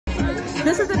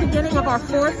This is the beginning of our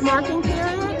 4th marking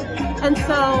period, and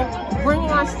so bringing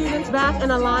our students back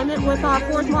in alignment with our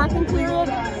 4th marking period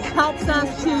helps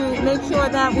us to make sure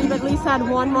that we've at least had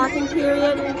 1 marking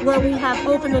period where we have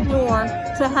opened the door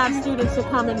to have students to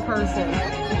come in person.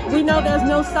 We know there's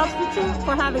no substitute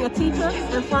for having a teacher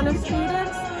in front of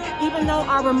students. Even though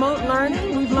our remote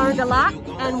learning, we've learned a lot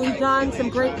and we've done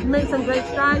made some great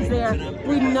strides there,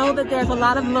 we know that there's a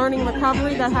lot of learning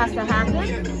recovery that has to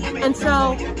happen. And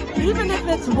so even if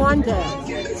it's 1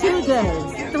 day, 2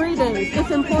 days, 3 days,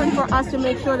 it's important for us to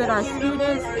make sure that our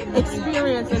students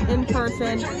experience an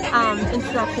in-person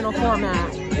instructional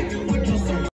format.